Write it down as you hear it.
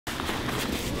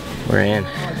We're in.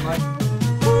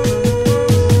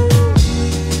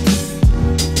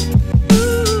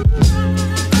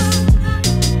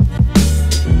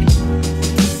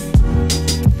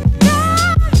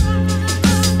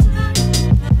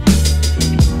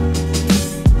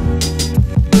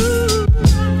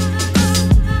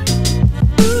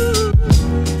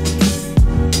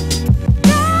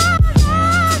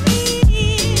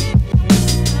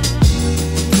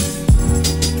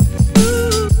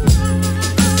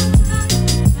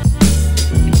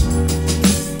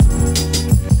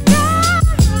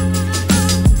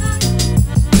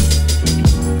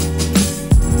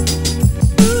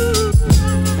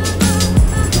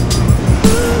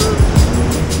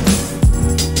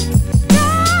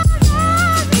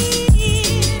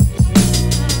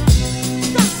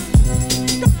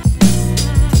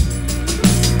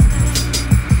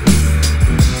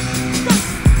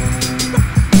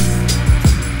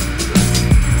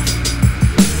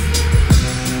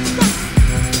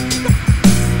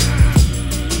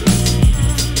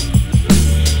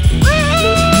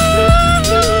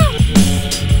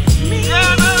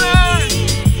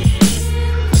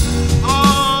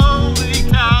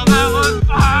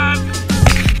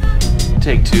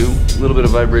 Take two, a little bit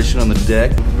of vibration on the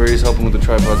deck. Barry's helping with the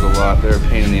tripods a lot. They're a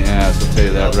pain in the ass, I'll tell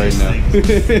you that right now.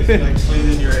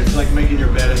 It's like making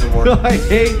your bed in the morning. I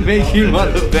hate making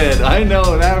on the bed. I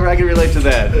know, now I can relate to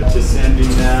that. Descending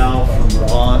now from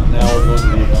Brévent. Now we're going to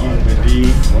the Aiguille du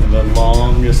Midi, one of the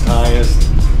longest, highest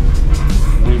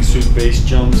wingsuit base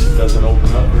jumps. It doesn't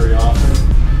open up very often.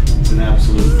 It's an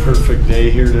absolute perfect day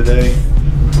here today.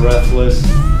 Breathless.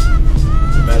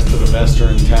 The best of the best are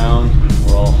in town.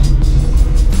 We're all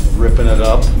ripping it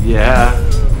up. Yeah.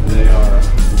 They are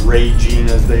raging,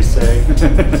 as they say.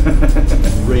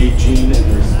 Raging, and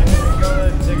there's...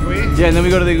 Yeah, and then we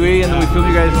go to the Aiguille, and then we film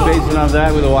you guys basing off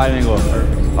that with a wide angle.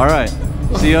 All right,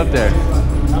 see you up there.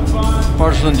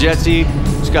 Marshall and Jesse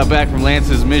just got back from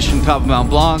Lance's mission, top of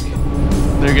Mount Blanc.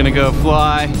 They're gonna go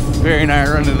fly. Barry and I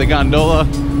are running the gondola.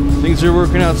 Things are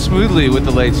working out smoothly with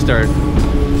the late start.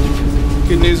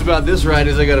 Good news about this ride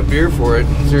is I got a beer for it.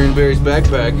 It's in Barry's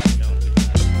backpack.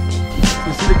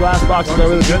 You see the glass boxes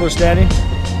over the people are standing?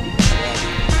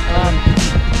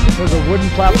 There's a wooden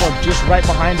platform just right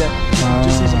behind it.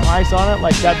 Just see some ice on it,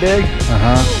 like that big.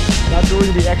 That's where we're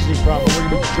gonna be exiting from. We're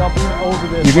gonna be jumping over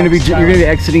this. You're gonna be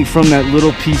exiting from that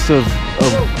little piece of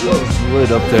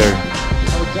wood up there.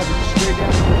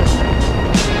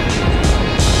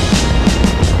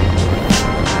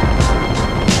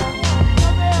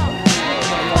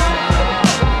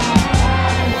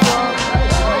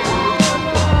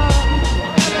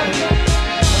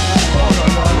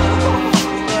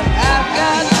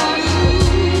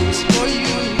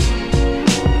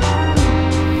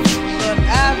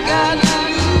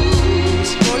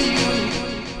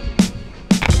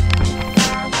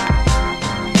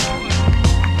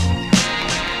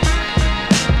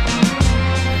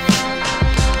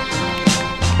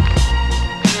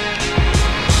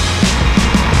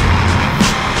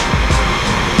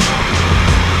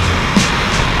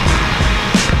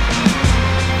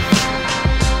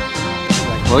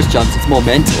 Most jumps, it's more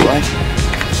mental, right?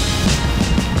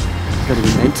 You've got to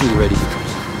be mentally ready.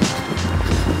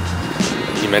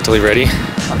 You mentally ready?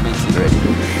 I'm mentally ready.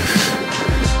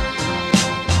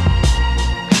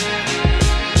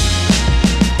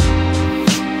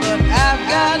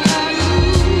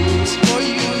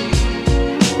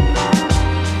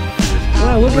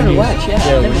 Well, we're going to watch, yeah.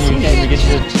 Yeah, when we get to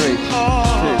the 3,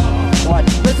 2, 1.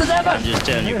 This is ever! I'm just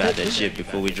telling you about that shit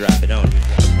before we drop it on you.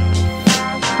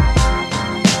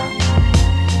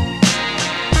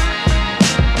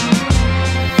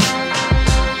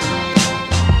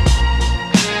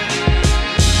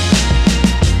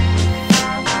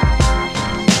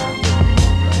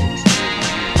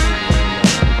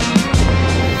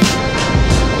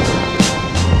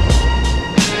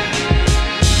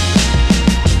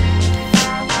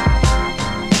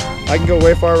 I can go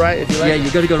way far right if you like. Yeah, you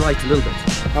got to go right a little bit.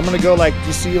 I'm gonna go like,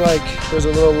 you see like, there's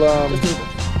a little, on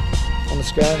the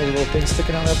sky, there's a little thing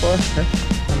sticking out that far. Okay.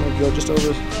 I'm gonna go just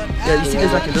over. Yeah, you see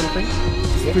there's like a little thing?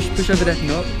 Just push over that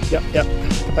knob. Yeah, yeah.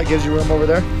 That gives you room over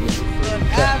there.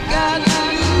 Okay.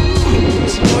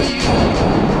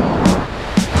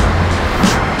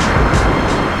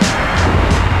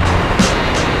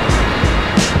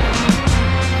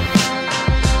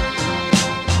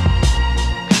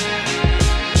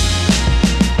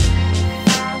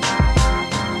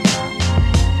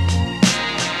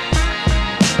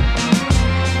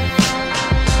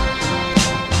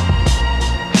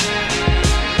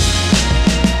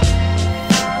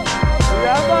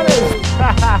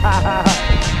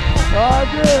 Oh,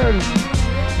 dude!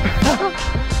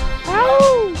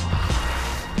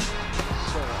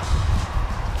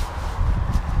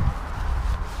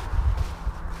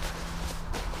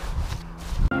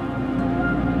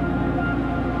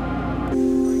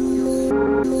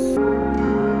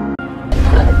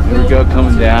 Here we go,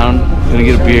 coming down. Gonna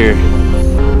get a beer.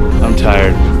 I'm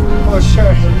tired. Oh,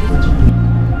 sure.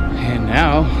 And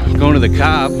now, going to the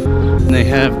Cobb, and they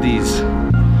have these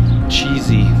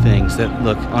cheesy things that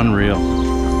look unreal.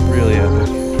 Really epic.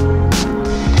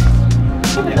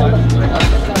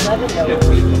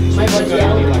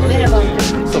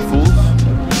 What's up, fools?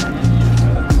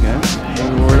 Yeah.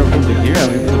 We're up from the gear. I'm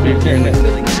gonna put the beer here in there.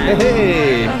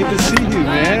 Hey, good to see you,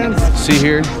 man. See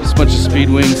here, it's a bunch of speed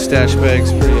wings, stash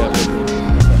bags, pretty epic.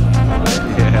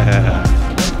 Yeah.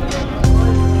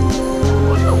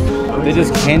 They're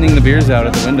just handing the beers out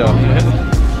at the window.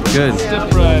 Good.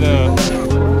 Step right up.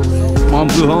 Mom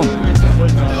flew home.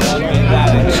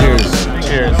 Cheers.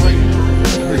 Cheers.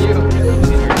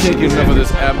 Can't get enough of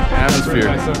this atmosphere.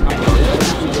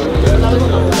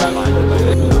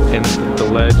 And the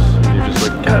ledge, and you're just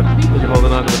like, God, you're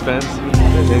holding onto the fence,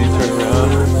 and then you turn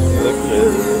around,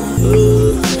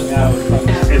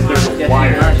 Is there's a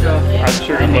wire. I'm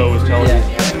sure Mo was telling me.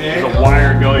 There's a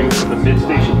wire going from the mid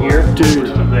station here to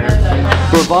there.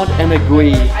 Brévent and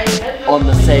Aiguille on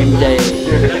the same day.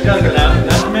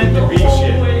 That's meant to be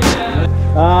shit.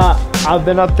 I've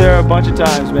been up there a bunch of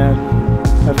times, man.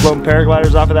 I've flown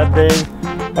paragliders off of that thing.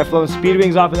 I've flown speed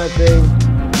wings off of that thing.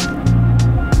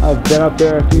 I've been up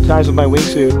there a few times with my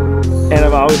wingsuit, and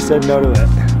I've always said no to it.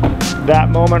 That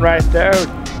moment right there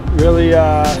really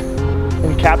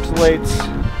encapsulates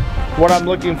what I'm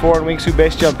looking for in wingsuit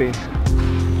base jumping.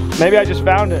 Maybe I just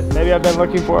found it. Maybe I've been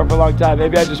looking for it for a long time.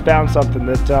 Maybe I just found something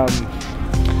that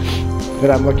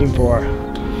that I'm looking for.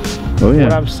 Oh yeah.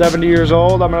 When I'm 70 years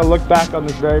old, I'm gonna look back on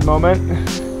this very moment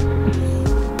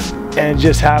and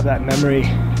just have that memory.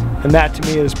 And that to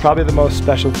me is probably the most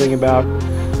special thing about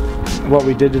what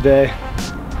we did today.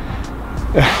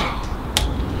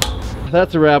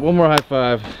 That's a wrap. One more high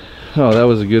five. Oh, that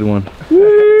was a good one.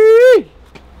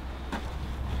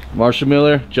 Marshall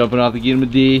Miller jumping off the Aiguille du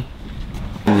Midi.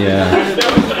 Yeah.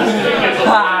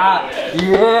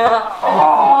 Yeah.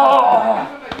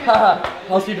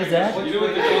 How sweet is that?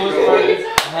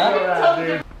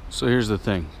 So here's the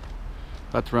thing.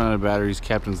 About to run out of batteries.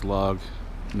 Captain's log,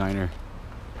 9er.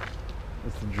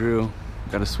 That's the Drew.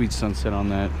 Got a sweet sunset on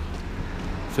that.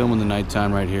 Filming the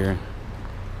nighttime right here.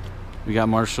 We got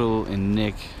Marshall and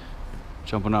Nick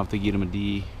jumping off the Aiguille du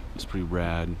Midi. It's pretty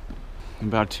rad. I'm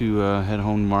about to head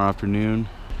home tomorrow afternoon.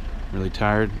 Really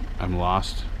tired. I'm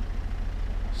lost.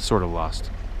 Sort of lost.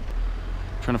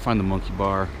 Trying to find the monkey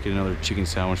bar, get another chicken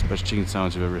sandwich, best chicken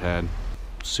sandwich I've ever had.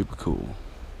 Super cool.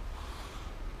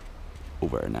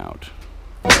 Over and out.